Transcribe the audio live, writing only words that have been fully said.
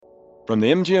From the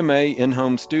MGMA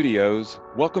in-home studios,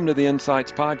 welcome to the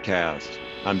Insights Podcast.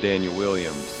 I'm Daniel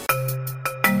Williams.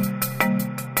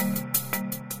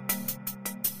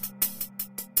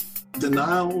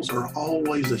 Denials are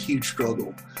always a huge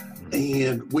struggle,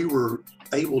 and we were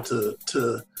able to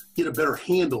get a better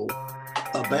handle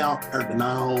about our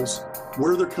denials,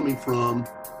 where they're coming from,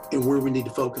 and where we need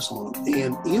to focus on them.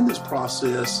 And in this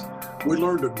process, we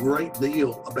learned a great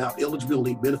deal about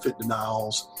eligibility benefit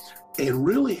denials and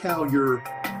really how your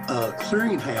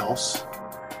clearinghouse,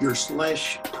 your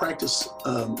 / practice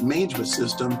management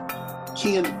system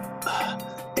can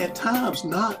at times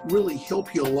not really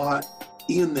help you a lot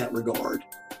in that regard.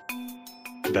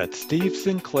 That's Steve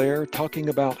Sinclair talking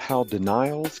about how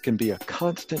denials can be a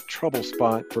constant trouble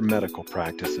spot for medical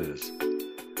practices.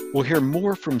 We'll hear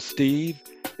more from Steve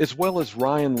as well as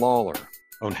Ryan Lawler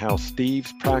on how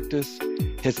Steve's practice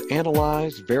has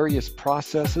analyzed various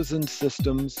processes and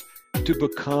systems to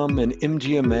become an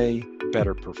MGMA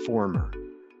better performer.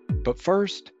 But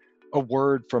first, a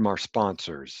word from our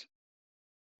sponsors.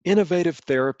 Innovative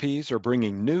therapies are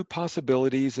bringing new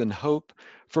possibilities and hope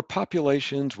for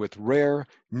populations with rare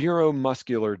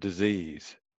neuromuscular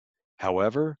disease.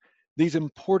 However, these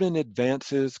important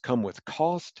advances come with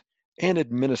cost and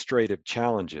administrative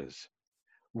challenges.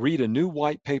 Read a new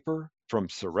white paper from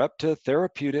Sarepta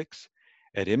Therapeutics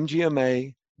at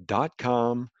mgma.com/Sarepta.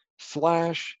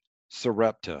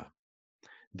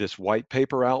 This white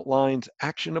paper outlines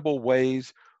actionable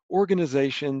ways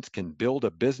organizations can build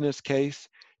a business case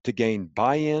to gain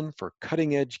buy-in for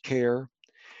cutting-edge care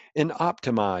and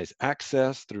optimize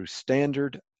access through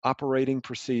standard operating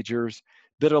procedures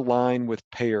that align with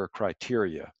payer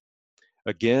criteria.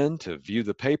 Again, to view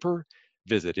the paper,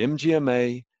 visit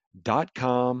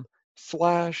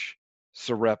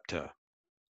mgma.com/Sarepta.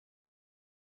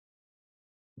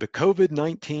 The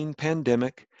COVID-19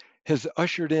 pandemic has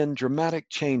ushered in dramatic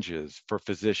changes for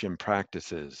physician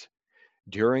practices.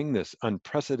 During this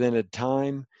unprecedented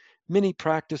time, many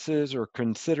practices are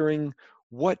considering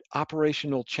what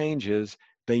operational changes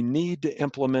they need to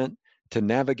implement to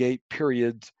navigate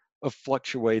periods of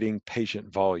fluctuating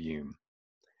patient volume.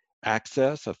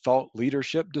 Access a thought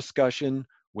leadership discussion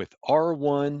with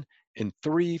R1 and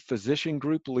 3 physician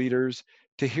group leaders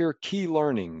to hear key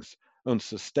learnings on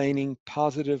sustaining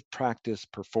positive practice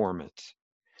performance.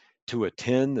 To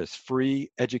attend this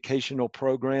free educational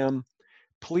program,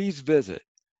 please visit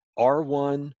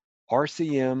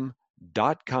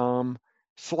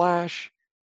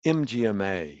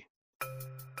r1rcm.com/MGMA.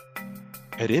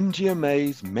 At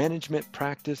MGMA's Management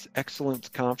Practice Excellence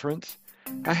Conference,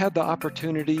 I had the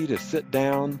opportunity to sit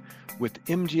down with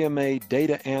MGMA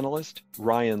data analyst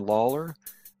Ryan Lawler,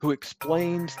 who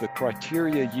explains the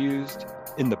criteria used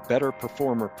in the Better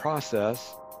Performer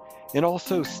process, and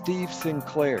also Steve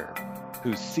Sinclair,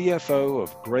 who's CFO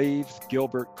of Graves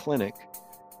Gilbert Clinic,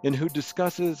 and who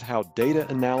discusses how data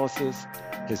analysis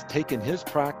has taken his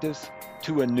practice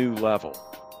to a new level.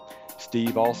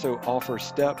 Steve also offers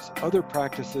steps other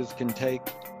practices can take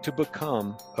to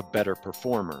become a better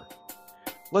performer.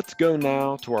 Let's go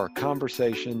now to our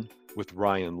conversation with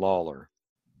Ryan Lawler.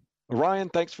 Ryan,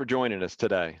 thanks for joining us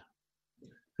today.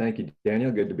 Thank you,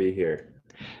 Daniel. Good to be here.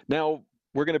 Now,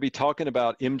 we're going to be talking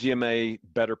about MGMA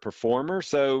Better Performer.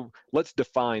 So let's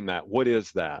define that. What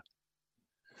is that?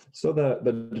 So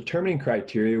the determining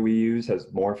criteria we use has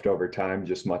morphed over time,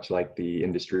 just much like the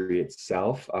industry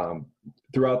itself.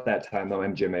 Throughout that time, though,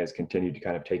 MGMA has continued to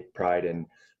kind of take pride in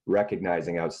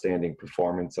recognizing outstanding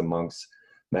performance amongst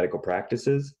medical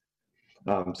practices.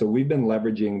 So we've been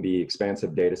leveraging the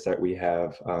expansive data set we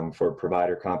have for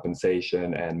provider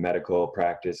compensation and medical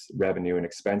practice revenue and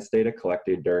expense data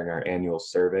collected during our annual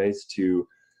surveys to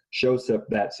show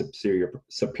that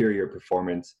superior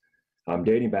performance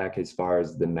dating back as far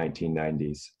as the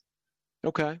 1990s.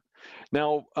 Okay.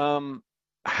 Now,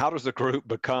 how does a group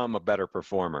become a better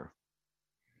performer?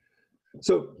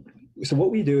 So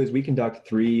what we do is we conduct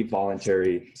 3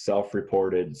 voluntary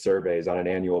self-reported surveys on an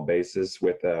annual basis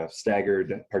with a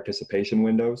staggered participation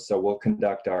window. So we'll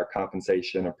conduct our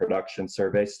compensation and production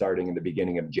survey starting in the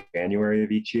beginning of January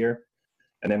of each year.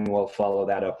 And then we'll follow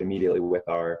that up immediately with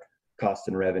our cost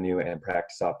and revenue and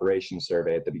practice operations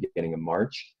survey at the beginning of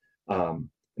March. And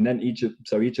then each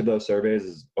of those surveys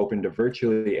is open to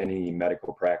virtually any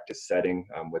medical practice setting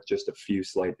with just a few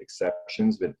slight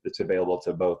exceptions, but it's available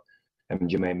to both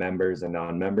MGMA members and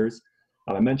non-members.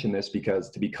 I mention this because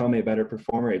to become a better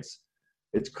performer, it's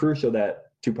crucial to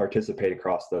participate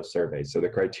across those surveys. So the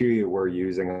criteria we're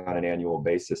using on an annual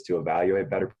basis to evaluate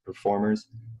better performers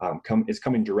is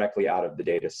coming directly out of the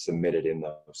data submitted in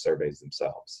those surveys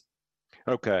themselves.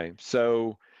 Okay,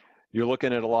 so you're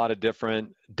looking at a lot of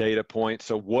different data points.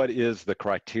 So what is the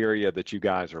criteria that you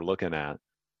guys are looking at?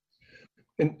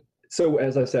 And so,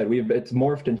 as I said, it's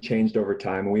morphed and changed over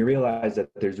time. And we realize that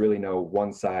there's really no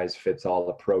one size fits all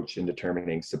approach in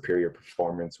determining superior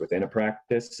performance within a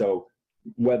practice. So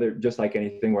whether, just like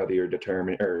anything, whether you're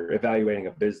determining or evaluating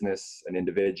a business, an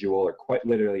individual, or quite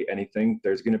literally anything,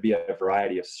 there's going to be a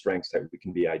variety of strengths that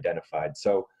can be identified.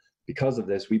 So because of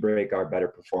this, we break our better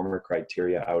performer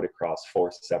criteria out across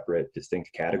 4 separate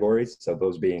distinct categories. So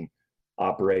those being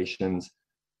operations,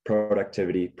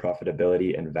 productivity,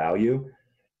 profitability, and value.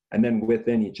 And then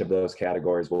within each of those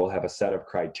categories, we'll have a set of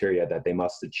criteria that they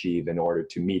must achieve in order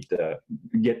to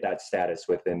get that status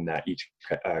within that each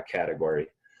category.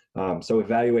 So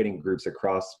evaluating groups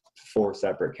across 4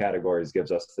 separate categories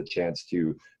gives us the chance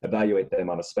to evaluate them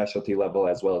on a specialty level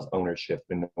as well as ownership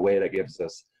in a way that gives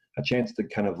us a chance to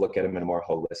kind of look at them in a more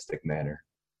holistic manner.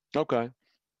 Okay.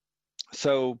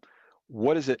 So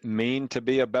what does it mean to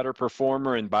be a better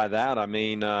performer? And by that, I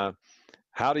mean,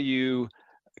 how do you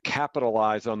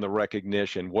capitalize on the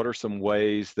recognition? What are some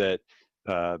ways that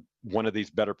one of these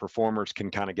better performers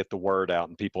can kind of get the word out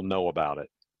and people know about it?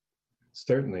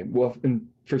 Certainly. Well,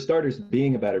 for starters,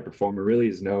 being a better performer really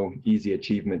is no easy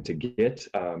achievement to get.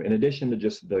 In addition to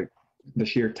just the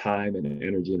sheer time and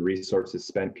energy and resources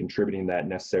spent contributing that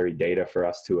necessary data for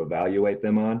us to evaluate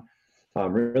them on,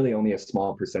 really only a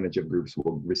small percentage of groups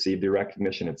will receive the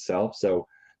recognition itself. So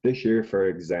this year, for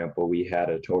example, we had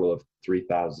a total of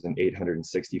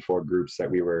 3,864 groups that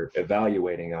we were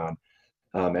evaluating on.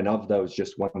 And of those,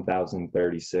 just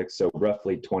 1,036, so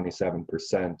roughly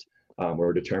 27%,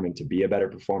 were determined to be a better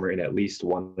performer in at least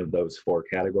one of those 4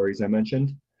 categories I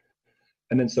mentioned.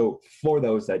 And then so for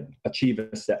those that achieve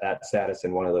that status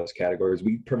in one of those categories,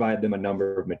 we provide them a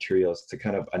number of materials to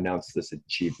kind of announce this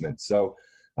achievement. So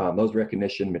those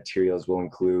recognition materials will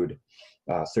include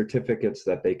certificates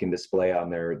that they can display on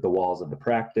the walls of the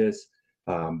practice,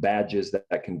 badges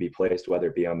that can be placed, whether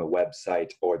it be on the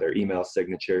website or their email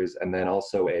signatures, and then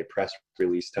also a press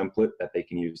release template that they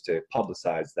can use to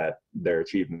publicize their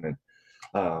achievement.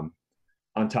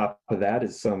 On top of that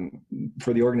is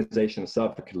for the organization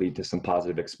itself, it could lead to some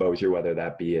positive exposure, whether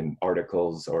that be in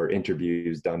articles or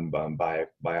interviews done by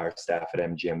our staff at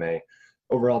MGMA.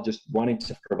 Overall, just wanting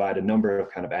to provide a number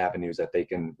of kind of avenues that they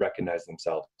can recognize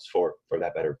themselves for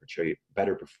that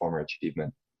better performer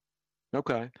achievement.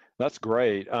 Okay, that's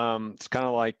great. It's kind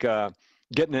of like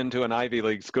getting into an Ivy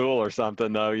League school or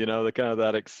something, though, the kind of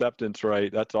that acceptance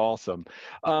rate. That's awesome.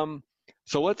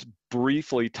 So let's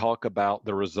briefly talk about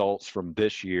the results from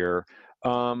this year.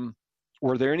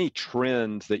 Were there any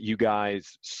trends that you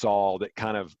guys saw that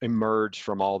kind of emerged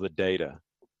from all the data?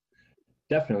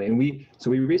 Definitely. And we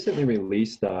recently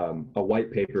released a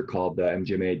white paper called the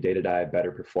MGMA Data Dive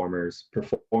Better Performers,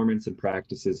 Performance and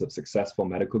Practices of Successful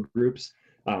Medical Groups.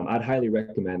 I'd highly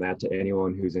recommend that to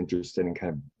anyone who's interested in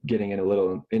kind of getting a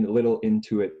little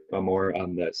into it more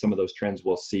on some of those trends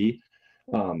we'll see.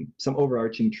 Some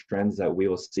overarching trends that we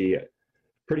will see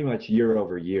pretty much year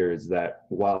over year is that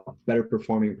while better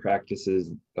performing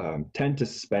practices tend to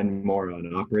spend more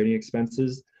on operating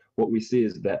expenses, what we see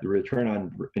is that the return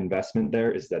on investment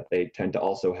there is that they tend to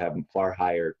also have far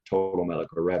higher total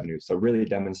medical revenue. So really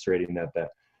demonstrating that the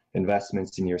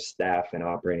investments in your staff and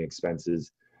operating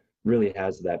expenses really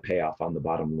has that payoff on the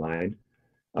bottom line.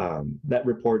 That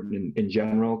report in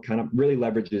general kind of really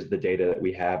leverages the data that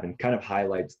we have and kind of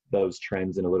highlights those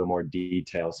trends in a little more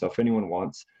detail. So if anyone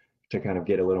wants to kind of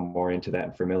get a little more into that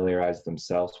and familiarize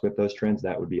themselves with those trends,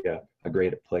 that would be a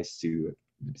great place to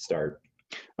start.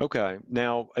 Okay.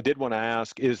 Now, I did want to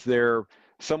ask, is there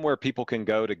somewhere people can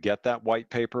go to get that white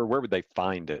paper? Where would they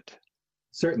find it?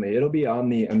 Certainly. It'll be on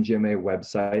the MGMA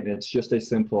website, and it's just a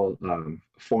simple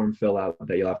form fill out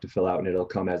that you'll have to fill out, and it'll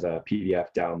come as a PDF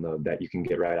download that you can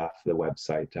get right off the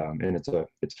website, and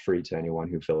it's free to anyone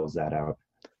who fills that out.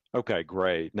 Okay,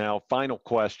 great. Now, final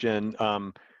question.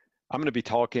 I'm going to be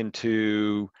talking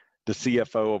to the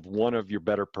CFO of one of your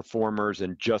better performers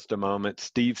in just a moment,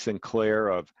 Steve Sinclair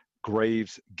of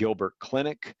Graves Gilbert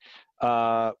Clinic.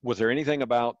 Was there anything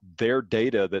about their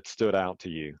data that stood out to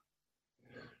you?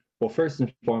 Well, first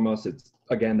and foremost, it's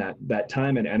again that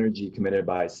time and energy committed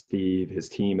by Steve, his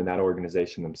team, and that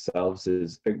organization themselves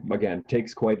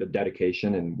takes quite a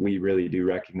dedication, and we really do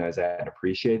recognize that and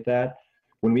appreciate that.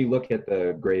 When we look at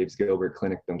the Graves Gilbert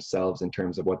Clinic themselves in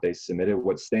terms of what they submitted,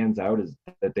 what stands out is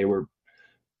that they were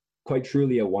quite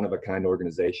truly a one-of-a-kind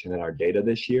organization in our data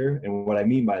this year. And what I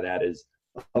mean by that is,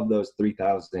 of those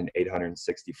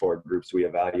 3,864 groups we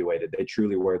evaluated, they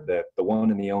truly were the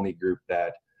one and the only group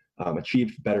that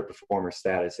achieved better performer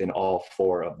status in all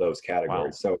 4 of those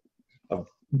categories. Wow. So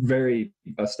very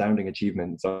astounding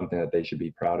achievement, something that they should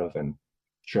be proud of and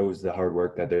shows the hard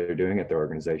work that they're doing at their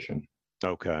organization.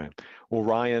 Okay. Well,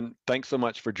 Ryan, thanks so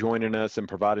much for joining us and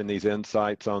providing these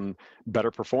insights on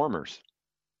better performers.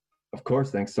 Of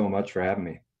course, thanks so much for having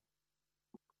me.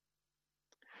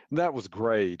 That was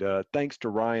great. Thanks to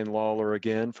Ryan Lawler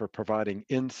again for providing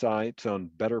insights on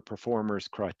better performers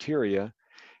criteria.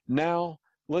 Now,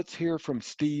 let's hear from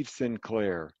Steve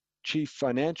Sinclair, Chief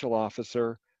Financial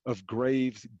Officer of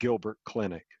Graves Gilbert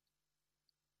Clinic.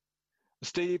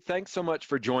 Steve, thanks so much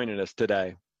for joining us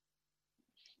today.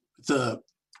 It's a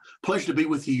pleasure to be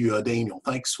with you, Daniel.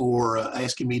 Thanks for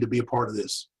asking me to be a part of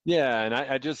this. Yeah, and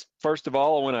I just, first of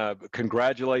all, I want to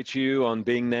congratulate you on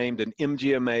being named an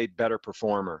MGMA Better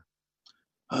Performer.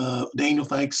 Daniel,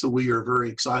 thanks. So we are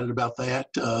very excited about that.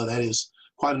 That is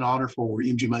quite an honor for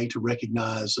MGMA to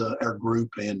recognize our group,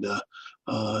 and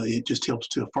it just helps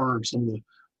to affirm some of the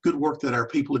good work that our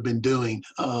people have been doing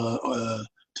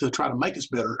to try to make us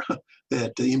better,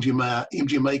 that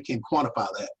MGMA can quantify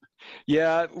that.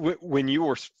 Yeah, when you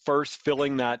were first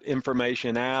filling that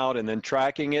information out and then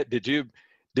tracking it, did you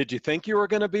think you were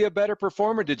going to be a better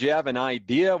performer? Did you have an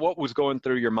idea? What was going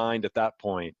through your mind at that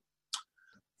point?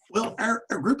 Well, our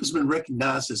group has been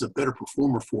recognized as a better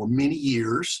performer for many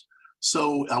years.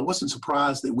 So I wasn't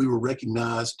surprised that we were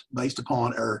recognized based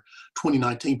upon our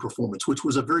 2019 performance, which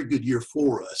was a very good year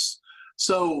for us.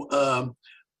 So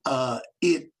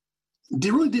it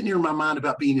really didn't enter my mind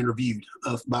about being interviewed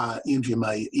by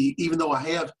MGMA, even though I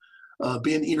have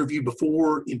been interviewed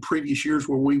before in previous years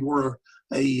where we were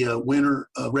a winner,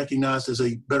 recognized as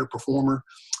a better performer.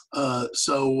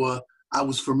 So I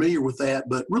was familiar with that,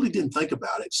 but really didn't think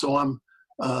about it. So I'm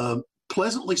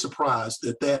pleasantly surprised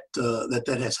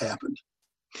that has happened.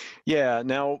 Yeah.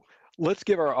 Now, let's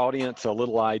give our audience a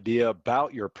little idea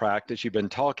about your practice. You've been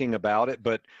talking about it,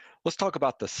 but let's talk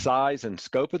about the size and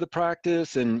scope of the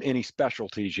practice and any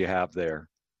specialties you have there.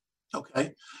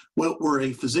 Okay. Well, we're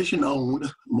a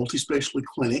physician-owned multi-specialty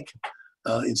clinic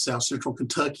in South Central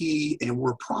Kentucky, and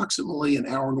we're approximately an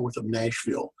hour north of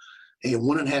Nashville and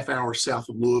 1.5 hours south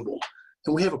of Louisville.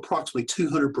 And we have approximately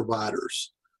 200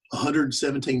 providers,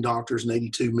 117 doctors, and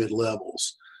 82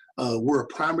 mid-levels. We're a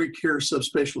primary care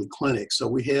subspecialty clinic, so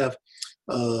we have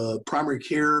primary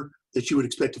care that you would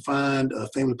expect to find,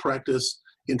 family practice,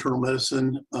 internal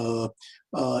medicine,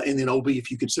 and then OB if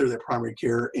you consider that primary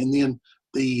care, and then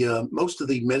the most of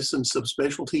the medicine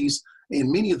subspecialties and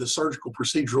many of the surgical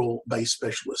procedural-based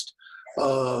specialists.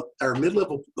 Our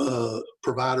mid-level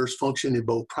providers function in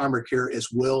both primary care as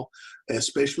well as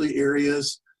specialty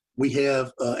areas. We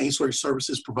have ancillary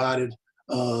services provided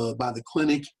by the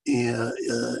clinic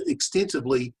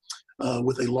extensively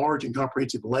with a large and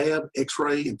comprehensive lab,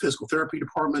 x-ray, and physical therapy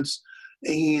departments,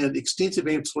 and extensive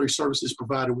ancillary services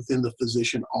provided within the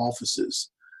physician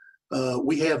offices.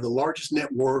 We have the largest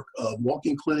network of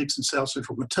walk-in clinics in South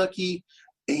Central Kentucky,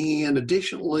 and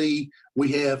additionally,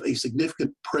 we have a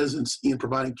significant presence in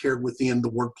providing care within the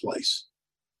workplace.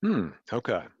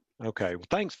 Okay. Well,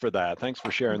 thanks for that. Thanks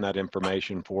for sharing that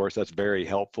information for us. That's very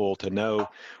helpful to know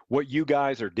what you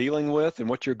guys are dealing with and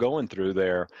what you're going through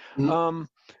there. Mm-hmm.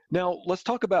 Now, let's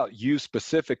talk about you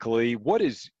specifically. What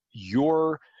is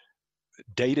your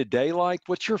day-to-day like?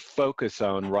 What's your focus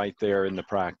on right there in the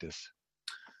practice?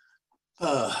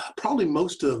 Probably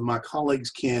most of my colleagues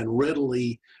can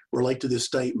readily relate to this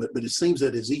statement, but it seems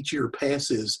that as each year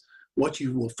passes, what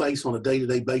you will face on a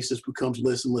day-to-day basis becomes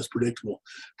less and less predictable.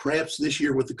 Perhaps this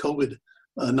year with the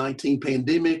COVID-19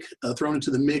 pandemic thrown into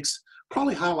the mix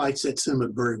probably highlights that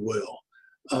sentiment very well.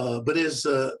 But as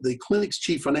the clinic's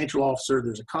chief financial officer,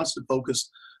 there's a constant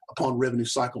focus upon revenue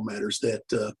cycle matters that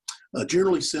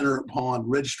generally center upon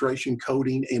registration,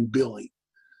 coding, and billing.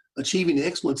 Achieving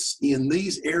excellence in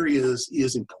these areas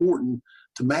is important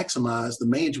to maximize the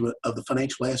management of the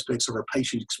financial aspects of our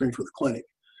patient experience with the clinic.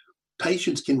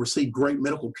 Patients can receive great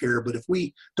medical care, but if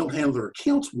we don't handle their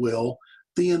accounts well,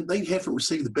 then they haven't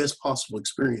received the best possible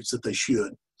experience that they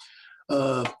should.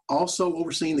 Also,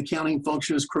 overseeing the accounting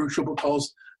function is crucial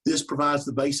because this provides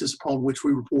the basis upon which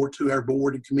we report to our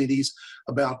board and committees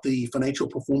about the financial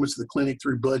performance of the clinic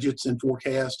through budgets and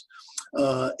forecast.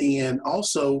 And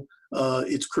also,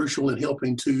 it's crucial in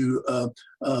helping to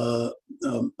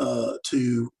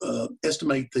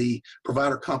estimate the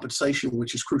provider compensation,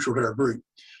 which is crucial to our group.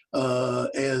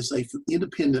 As an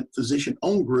independent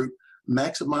physician-owned group,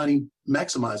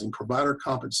 maximizing provider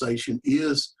compensation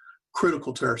is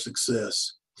critical to our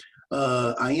success.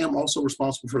 I am also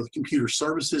responsible for the computer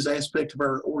services aspect of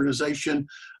our organization,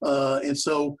 and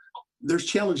so there's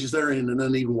challenges there in an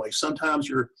uneven way. Sometimes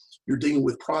you're dealing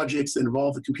with projects that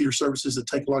involve the computer services that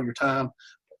take a lot of your time.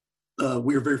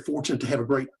 we are very fortunate to have a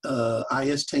great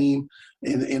IS team,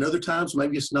 and other times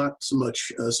maybe it's not so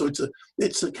much. So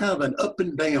it's a kind of an up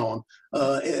and down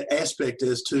aspect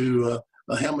as to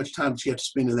how much time you have to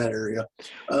spend in that area.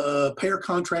 Payer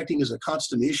contracting is a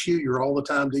constant issue. You're all the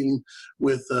time dealing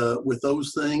with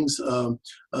those things,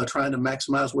 trying to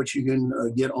maximize what you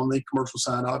can get on the commercial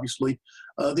side, obviously.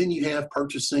 Then you have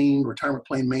purchasing, retirement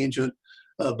plan management,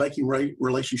 banking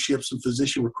relationships, and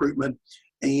physician recruitment.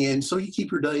 And so you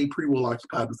keep your day pretty well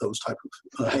occupied with those type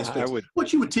of aspects.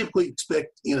 What you would typically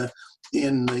expect in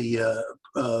the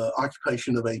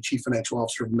occupation of a chief financial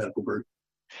officer of a medical group.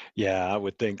 Yeah, I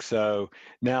would think so.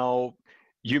 Now,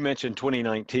 you mentioned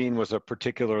 2019 was a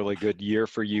particularly good year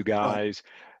for you guys.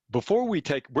 Right. Before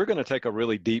we're going to take a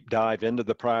really deep dive into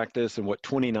the practice and what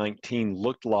 2019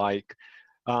 looked like.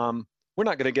 We're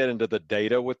not going to get into the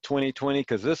data with 2020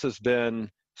 because this has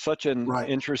been such an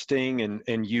interesting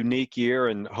and unique year,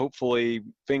 and hopefully,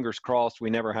 fingers crossed, we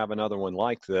never have another one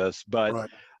like this. But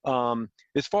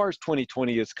as far as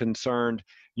 2020 is concerned,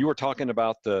 you were talking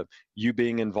about you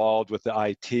being involved with the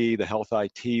IT, the health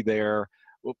IT there.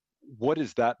 What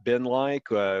has that been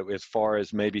like as far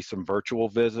as maybe some virtual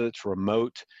visits,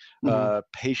 remote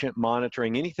patient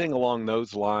monitoring, anything along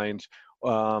those lines?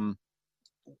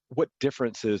 What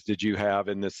differences did you have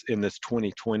in this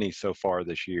 2020 so far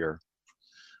this year?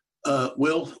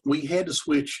 Well, we had to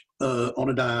switch on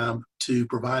a dime to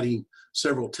providing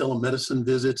several telemedicine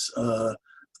visits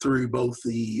through both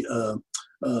the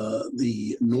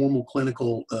normal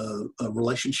clinical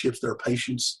relationships that our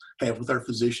patients have with our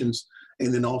physicians,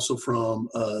 and then also from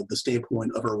the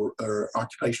standpoint of our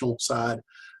occupational side.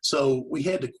 So we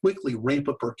had to quickly ramp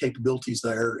up our capabilities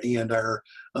there, and our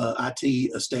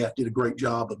IT staff did a great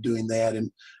job of doing that.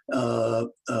 And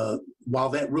while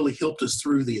that really helped us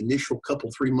through the initial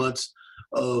 3 months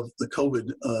of the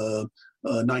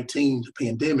COVID-19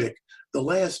 pandemic, the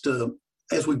last,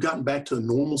 as we've gotten back to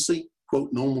normalcy,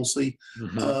 quote normalcy,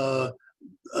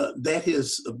 that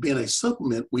has been a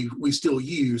supplement we still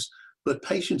use, but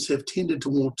patients have tended to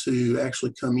want to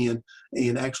actually come in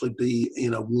and actually be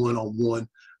in a one-on-one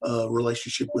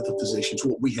relationship with the physicians,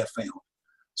 what we have found.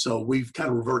 So we've kind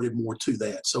of reverted more to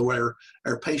that. So our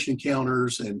patient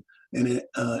encounters and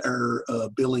our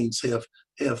billings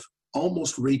have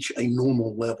almost reached a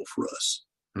normal level for us.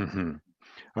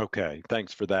 Okay,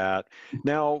 thanks for that.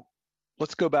 Now,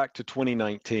 let's go back to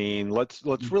 2019. Let's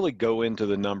really go into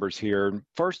the numbers here.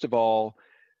 First of all,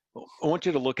 I want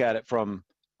you to look at it from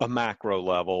a macro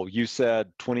level. You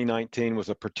said 2019 was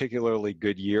a particularly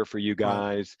good year for you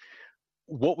guys.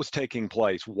 What was taking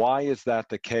place? Why is that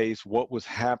the case? What was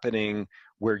happening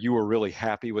where you were really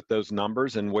happy with those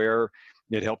numbers and where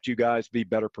it helped you guys be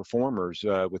better performers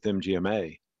with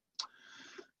MGMA?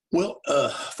 Well,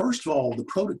 first of all, the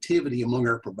productivity among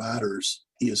our providers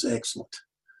is excellent.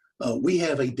 We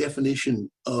have a definition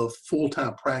of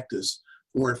full-time practice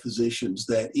for our physicians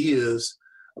that is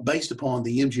based upon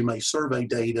the MGMA survey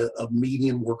data of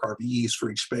median work RVUs for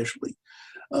each specialty.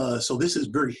 So this is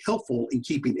very helpful in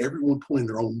keeping everyone pulling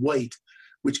their own weight,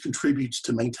 which contributes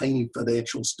to maintaining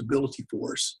financial stability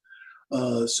for us.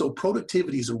 So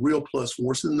productivity is a real plus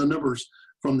for us, and the numbers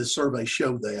from the survey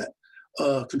show that.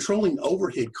 Controlling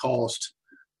overhead cost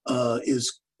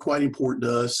is quite important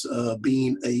to us,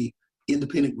 being a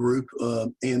independent group,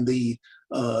 and the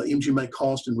MGMA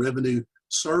cost and revenue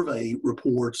survey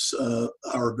reports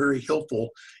are very helpful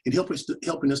in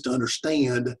helping us to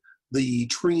understand the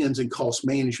trends in cost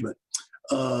management.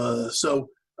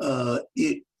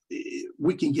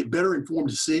 We can get better informed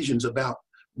decisions about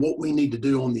what we need to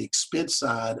do on the expense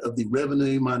side of the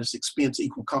revenue minus expense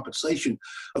equal compensation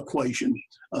equation,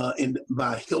 and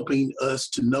by helping us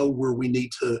to know where we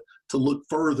need to look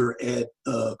further at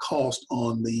cost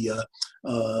on the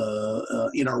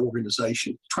in our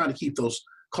organization, trying to keep those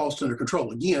costs under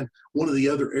control. Again, one of the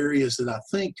other areas that I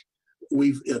think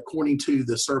we've, according to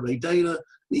the survey data,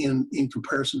 in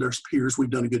comparison to our peers, we've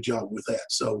done a good job with that.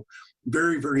 So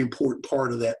very, very important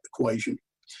part of that equation.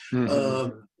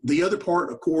 The other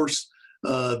part, of course,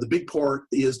 the big part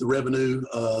is the revenue.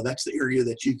 That's the area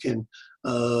that you can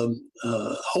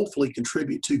hopefully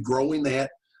contribute to growing that.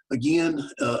 Again,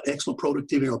 excellent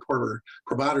productivity on the part of our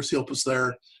providers help us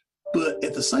there. But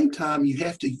at the same time, you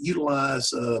have to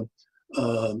utilize, you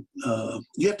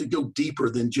have to go deeper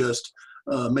than just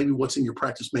maybe what's in your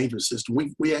practice management system.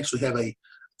 We actually have a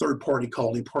third party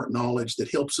called Impart Knowledge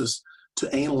that helps us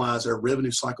to analyze our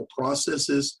revenue cycle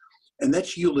processes. And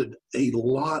that's yielded a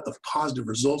lot of positive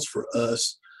results for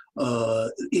us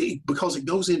because it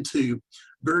goes into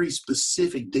very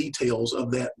specific details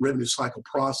of that revenue cycle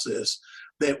process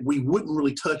that we wouldn't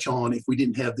really touch on if we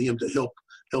didn't have them to help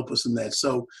help us in that.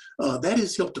 So that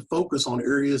has helped to focus on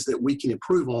areas that we can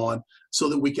improve on so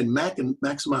that we can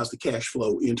maximize the cash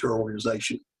flow into our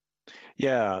organization.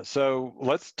 Yeah, so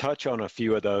let's touch on a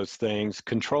few of those things.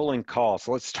 Controlling costs.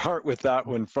 Let's start with that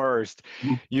one first.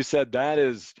 You said that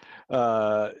is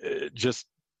just,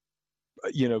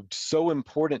 so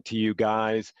important to you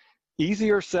guys.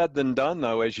 Easier said than done,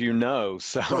 though, as you know.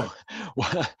 So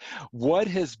what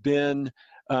has been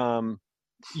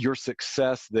your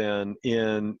success then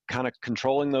in kind of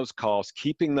controlling those costs,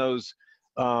 keeping those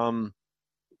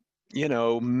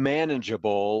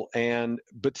manageable,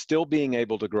 but still being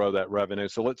able to grow that revenue?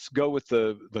 So let's go with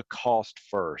the cost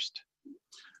first.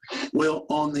 Well,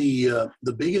 on the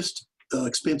biggest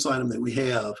expense item that we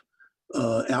have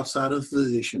outside of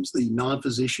physicians, the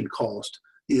non-physician cost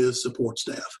is support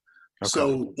staff. Okay.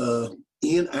 So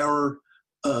in our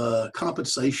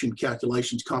compensation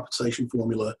calculations, compensation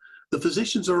formula, the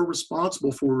physicians are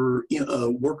responsible for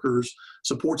workers,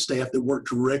 support staff that work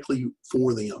directly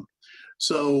for them.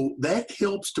 So that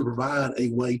helps to provide a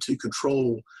way to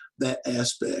control that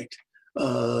aspect.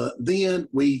 Then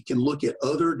we can look at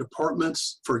other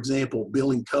departments, for example,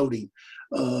 billing, coding,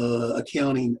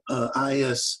 accounting,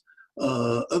 IS,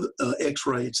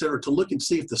 X-ray, et cetera, to look and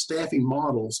see if the staffing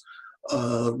models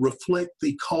reflect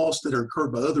the costs that are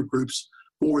incurred by other groups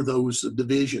for those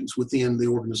divisions within the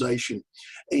organization.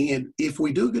 And if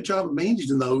we do a good job of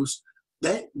managing those,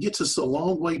 that gets us a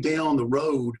long way down the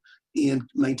road in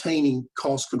maintaining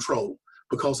cost control,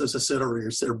 because as I said earlier,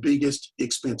 it's their biggest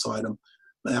expense item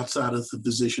outside of the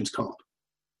physician's comp.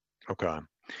 Okay.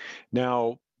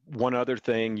 Now, one other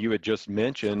thing you had just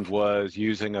mentioned was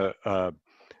using a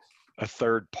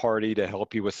third party to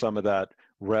help you with some of that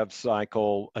rev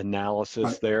cycle analysis.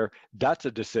 Right. There. That's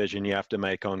a decision you have to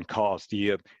make on cost. Do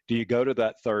you go to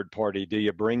that third party? Do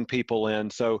you bring people in?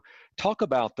 So talk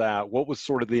about that. What was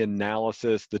sort of the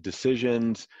analysis, the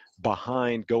decisions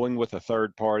behind going with a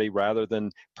third party rather than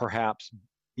perhaps,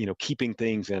 keeping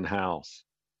things in-house?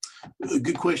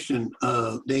 Good question,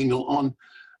 Daniel.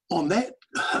 On that,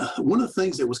 one of the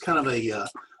things that was kind of a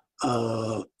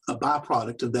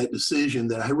byproduct of that decision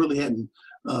that I really hadn't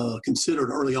considered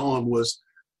early on was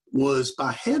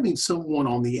by having someone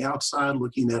on the outside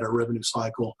looking at our revenue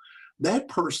cycle, that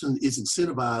person is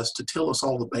incentivized to tell us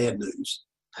all the bad news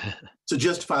to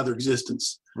justify their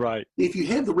existence. Right. If you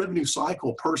have the revenue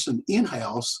cycle person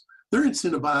in-house, they're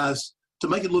incentivized to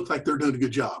make it look like they're doing a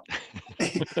good job.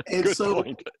 And so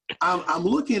I'm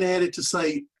looking at it to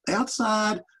say,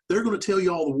 outside, they're going to tell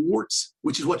you all the warts,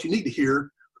 which is what you need to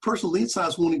hear. The person on the inside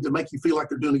is wanting to make you feel like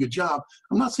they're doing a good job.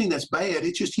 I'm not saying that's bad.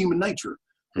 It's just human nature.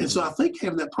 Mm-hmm. And so I think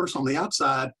having that person on the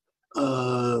outside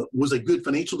was a good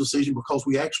financial decision, because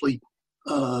we actually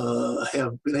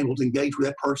have been able to engage with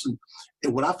that person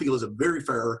at what I feel is a very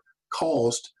fair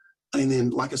cost. And then,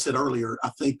 like I said earlier,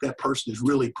 I think that person is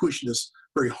really pushing us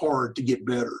very hard to get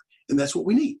better. And that's what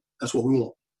we need. That's what we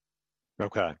want.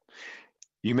 Okay.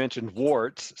 You mentioned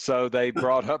warts. So they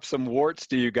brought up some warts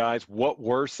to you guys. What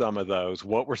were some of those?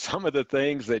 What were some of the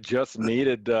things that just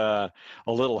needed a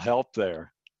little help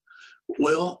there?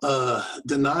 Well,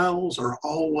 denials are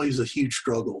always a huge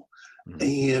struggle.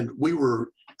 Mm-hmm. And we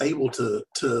were able to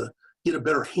get a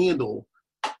better handle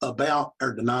about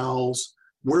our denials,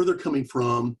 where they're coming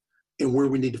from, and where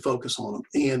we need to focus on them.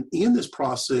 And in this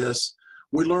process,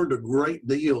 we learned a great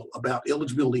deal about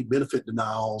eligibility benefit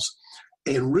denials,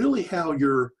 and really how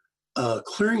your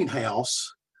clearinghouse,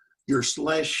 your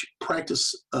 /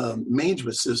 practice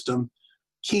management system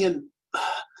can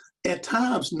at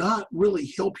times not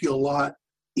really help you a lot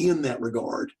in that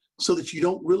regard, so that you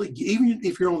don't really, even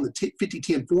if you're on the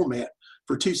 5010 format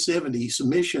for 270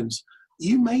 submissions,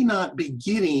 you may not be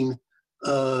giving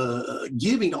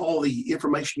all the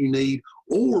information you need,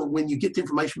 or when you get the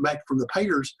information back from the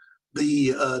payers, the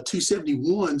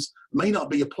 271s may not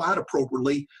be applied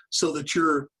appropriately, so that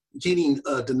you're getting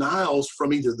denials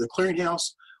from either the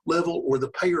clearinghouse level or the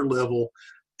payer level.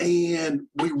 And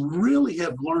we really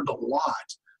have learned a lot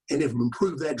and have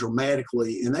improved that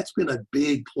dramatically. And that's been a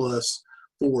big plus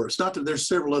for us. Not that there's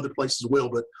several other places as well,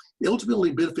 but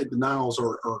eligibility benefit denials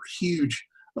are a huge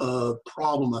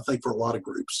problem, I think, for a lot of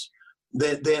groups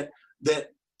that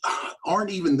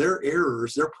aren't even their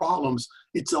errors, their problems.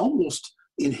 It's almost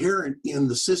inherent in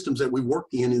the systems that we work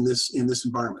in this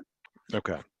environment.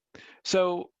 Okay.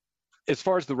 So as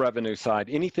far as the revenue side,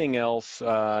 anything else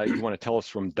you want to tell us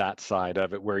from that side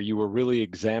of it, where you were really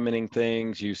examining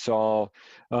things, you saw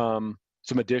some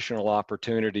additional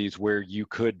opportunities where you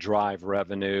could drive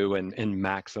revenue and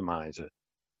maximize it?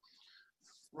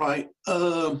 Right.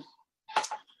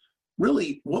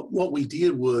 Really, what we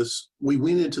did was we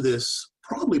went into this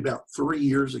probably about 3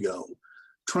 years ago,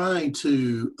 trying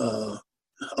to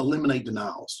eliminate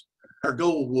denials. Our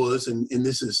goal was, and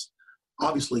this is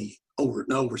obviously an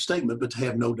overstatement, but to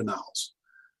have no denials.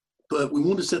 But we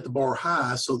wanted to set the bar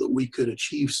high so that we could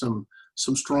achieve some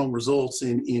strong results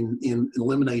in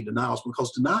eliminating denials,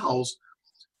 because denials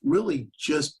really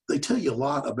they tell you a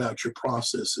lot about your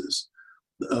processes,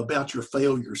 about your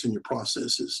failures in your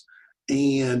processes.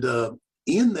 And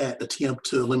in that attempt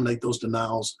to eliminate those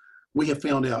denials, we have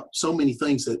found out so many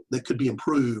things that could be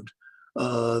improved.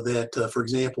 For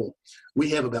example, we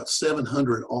have about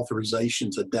 700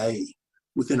 authorizations a day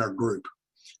within our group.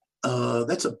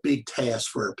 That's a big task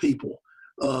for our people.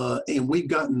 And we've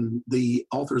gotten the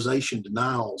authorization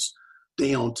denials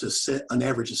down to an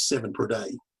average of 7 per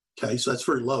day. Okay, so that's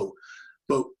very low.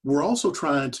 But we're also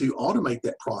trying to automate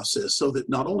that process so that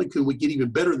not only can we get even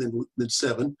better than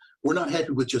 7, we're not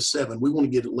happy with just 7. We want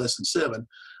to get it less than 7.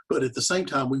 But at the same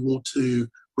time, we want to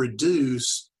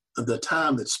reduce the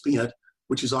time that's spent,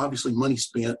 which is obviously money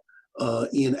spent,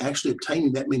 in actually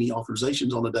obtaining that many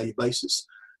authorizations on a daily basis.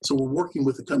 So we're working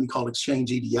with a company called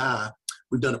Exchange EDI.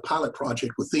 We've done a pilot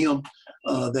project with them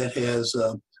that has,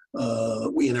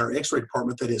 we in our X-ray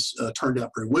department, that has turned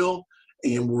out very well.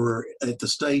 And we're at the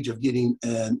stage of getting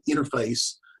an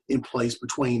interface in place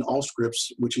between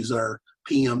Allscripts, which is our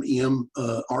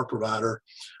PMR provider,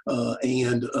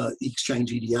 and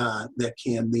Exchange EDI that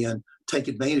can then take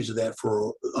advantage of that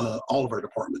for all of our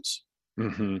departments.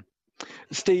 Mm-hmm.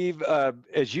 Steve,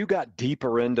 as you got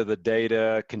deeper into the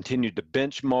data, continued to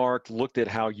benchmark, looked at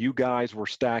how you guys were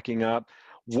stacking up,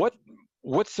 what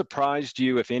surprised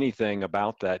you, if anything,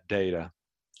 about that data?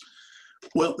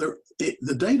 Well,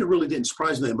 the data really didn't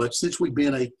surprise me that much. Since we've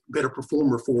been a better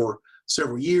performer for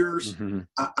several years, mm-hmm.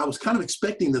 I was kind of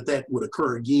expecting that would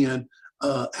occur again.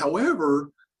 However,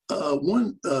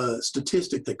 one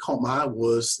statistic that caught my eye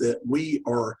was that we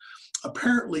are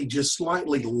apparently just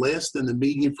slightly less than the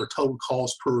median for total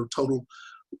cost per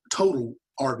total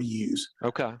RVUs.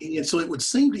 Okay. And so it would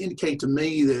seem to indicate to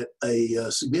me that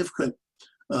a significant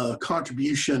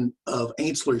contribution of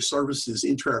ancillary services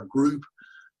into our group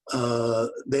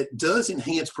that does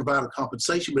enhance provider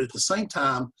compensation, but at the same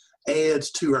time adds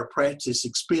to our practice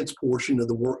expense portion of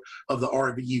the work of the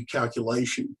RVU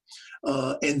calculation.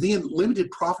 And then limited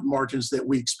profit margins that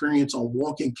we experience on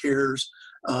walk-in cares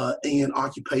and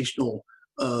occupational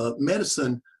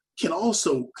medicine can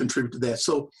also contribute to that.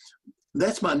 So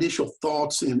that's my initial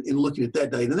thoughts in looking at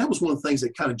that data. And that was one of the things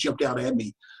that kind of jumped out at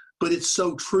me. But it's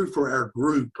so true for our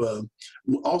group.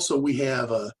 Also, we have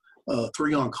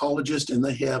 3 oncologists, and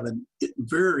they have a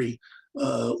very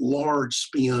large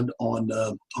spend on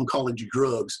oncology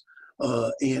drugs.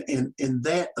 And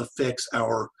that affects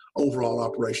our overall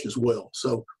operation as well.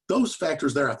 So those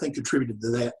factors there, I think, contributed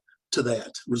to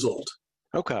that result.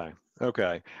 Okay.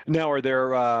 Now, are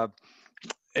there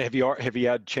have you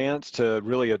had a chance to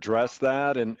really address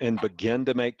that and begin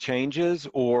to make changes,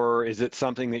 or is it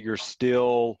something that you're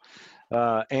still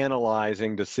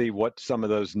analyzing to see what some of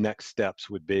those next steps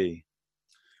would be?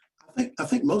 I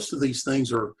think most of these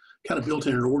things are kind of built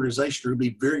in an organization are going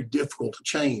to be very difficult to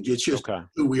change. It's just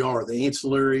who we are. The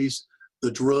ancillaries,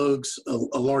 the drugs,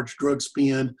 a large drug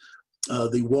spend,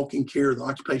 the walk-in care, the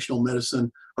occupational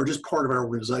medicine are just part of our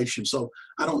organization. So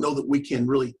I don't know that we can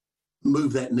really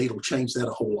move that needle, change that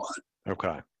a whole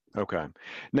lot. Okay.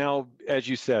 Now, as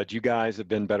you said, you guys have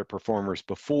been better performers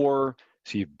before.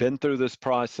 So you've been through this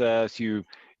process. You've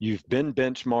been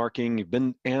benchmarking. You've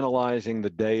been analyzing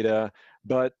the data.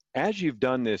 But as you've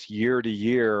done this year to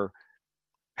year,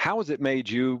 how has it made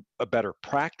you a better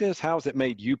practice? How has it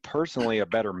made you personally a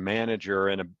better manager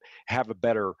and have a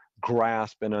better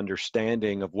grasp and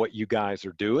understanding of what you guys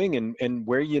are doing and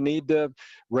where you need to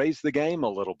raise the game a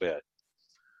little bit?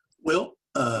 Well,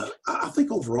 I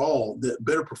think overall the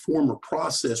better performer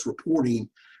process reporting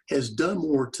has done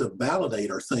more to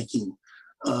validate our thinking.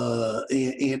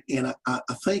 And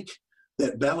I think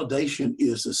that validation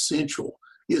is essential,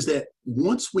 is that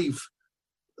once we've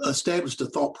established a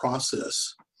thought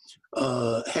process,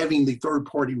 having the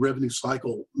third-party revenue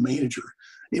cycle manager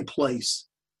in place,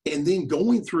 and then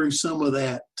going through some of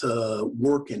that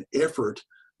work and effort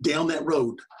down that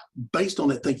road based on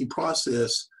that thinking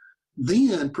process,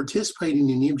 then participating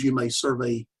in the MGMA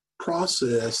survey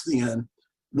process then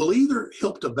will either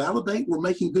help to validate we're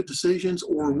making good decisions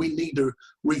or we need to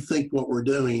rethink what we're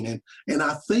doing. And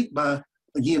I think by,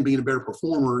 again, being a better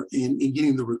performer and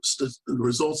getting the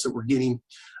results that we're getting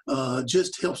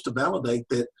just helps to validate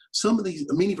that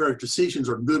many of our decisions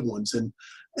are good ones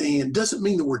and doesn't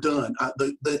mean that we're done.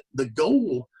 The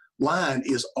goal line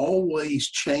is always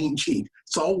changing.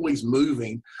 It's always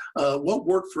moving. What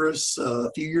worked for us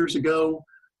a few years ago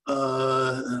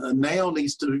now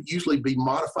needs to usually be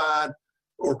modified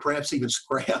or perhaps even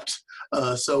scrapped.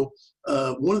 So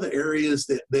one of the areas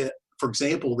that for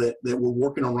example, that we're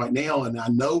working on right now, and I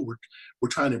know we're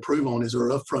trying to improve on, is our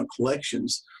upfront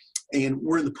collections. And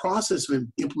we're in the process of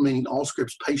implementing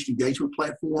Allscripts' patient engagement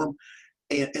platform.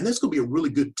 And that's going to be a really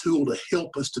good tool to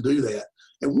help us to do that.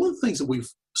 And one of the things that we've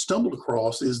stumbled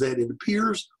across is that it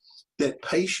appears that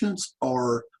patients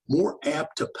are more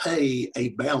apt to pay a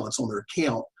balance on their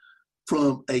account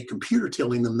from a computer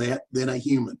telling them that than a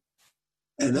human.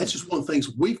 And that's just one of the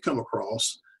things we've come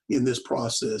across in this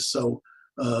process. So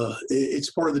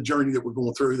it's part of the journey that we're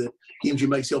going through that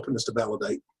MGMA is helping us to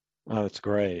validate. Oh, that's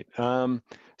great.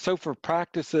 So for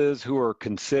practices who are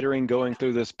considering going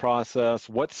through this process,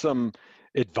 what's some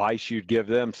advice you'd give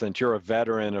them, since you're a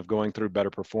veteran of going through Better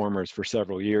Performers for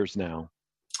several years now?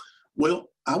 Well,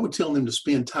 I would tell them to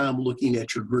spend time looking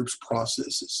at your group's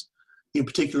processes, in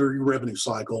particular your revenue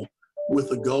cycle, with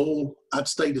the goal, I'd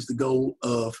state as the goal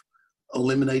of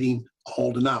eliminating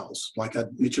all denials, like I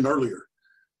mentioned earlier.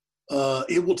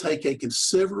 It will take a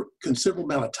considerable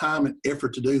amount of time and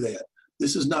effort to do that.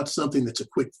 This is not something that's a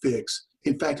quick fix.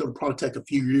 In fact, it'll probably take a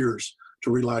few years to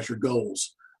realize your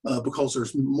goals because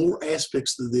there's more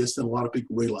aspects to this than a lot of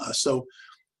people realize. So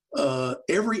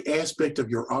every aspect of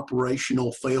your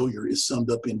operational failure is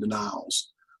summed up in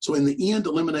denials. So in the end,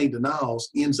 eliminating denials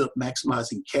ends up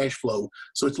maximizing cash flow.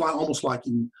 So it's almost like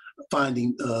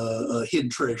finding a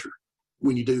hidden treasure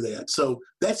when you do that. So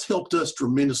that's helped us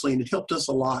tremendously, and it helped us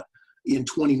a lot in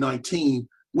 2019.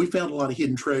 We found a lot of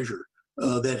hidden treasure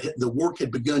that the work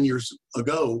had begun years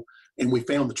ago, and we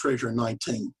found the treasure in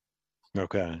 19.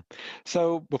 Okay.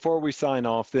 So before we sign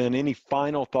off then, any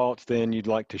final thoughts then you'd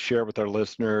like to share with our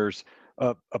listeners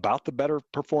about the Better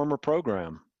Performer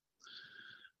program?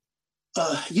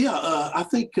 I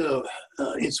think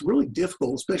it's really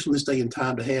difficult, especially in this day and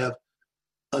time, to have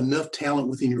enough talent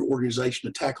within your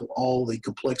organization to tackle all the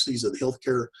complexities of the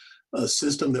healthcare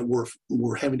system that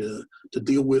we're having to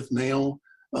deal with now.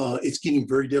 It's getting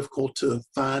very difficult to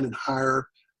find and hire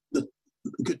the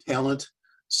good talent.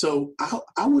 So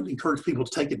I would encourage people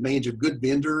to take advantage of good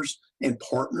vendors and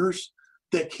partners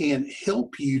that can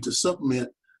help you to supplement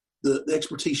the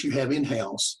expertise you have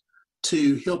in-house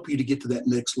to help you to get to that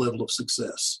next level of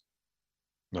success.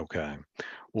 Okay.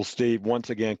 Well, Steve, once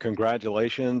again,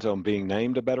 congratulations on being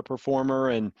named a Better Performer,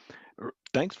 and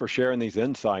thanks for sharing these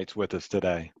insights with us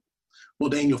today. Well,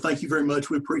 Daniel, thank you very much.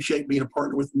 We appreciate being a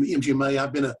partner with MGMA.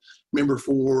 I've been a member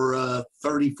for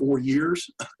 34 years,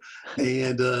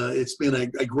 and it's been a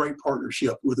great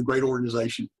partnership with a great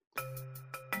organization.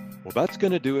 Well, that's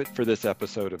going to do it for this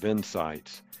episode of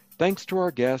Insights. Thanks to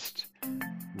our guests,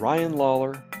 Ryan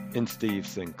Lawler and Steve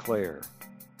Sinclair.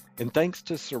 And thanks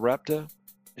to Sarepta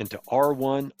and to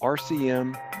R1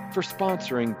 RCM for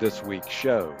sponsoring this week's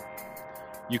show.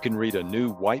 You can read a new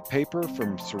white paper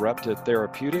from Sarepta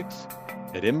Therapeutics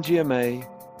at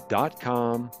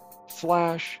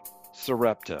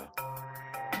mgma.com/Sarepta.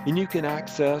 And you can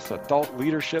access a thought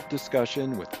leadership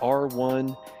discussion with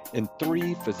R1 and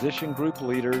 3 physician group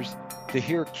leaders to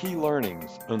hear key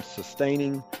learnings on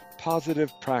sustaining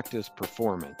positive practice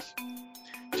performance.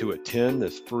 To attend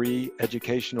this free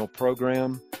educational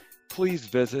program, please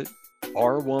visit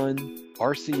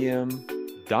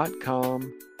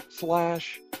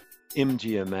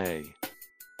r1rcm.com/MGMA.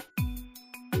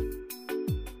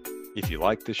 If you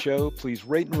like the show, please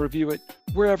rate and review it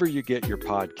wherever you get your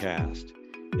podcast.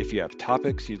 If you have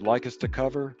topics you'd like us to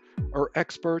cover or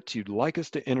experts you'd like us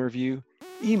to interview,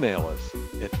 email us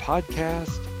at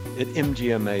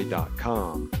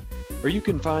podcast@mgma.com. Or you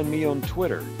can find me on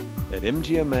Twitter at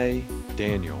MGMA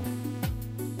Daniel.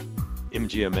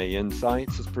 MGMA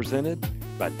Insights is presented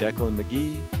by Declan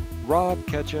McGee, Rob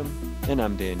Ketchum, and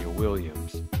I'm Daniel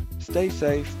Williams. Stay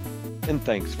safe, and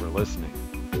thanks for listening.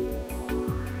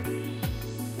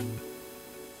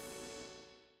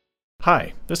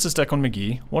 Hi, this is Declan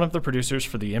McGee, one of the producers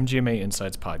for the MGMA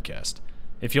Insights podcast.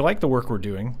 If you like the work we're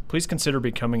doing, please consider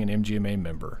becoming an MGMA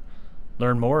member.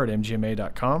 Learn more at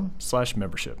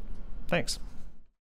mgma.com/membership. Thanks.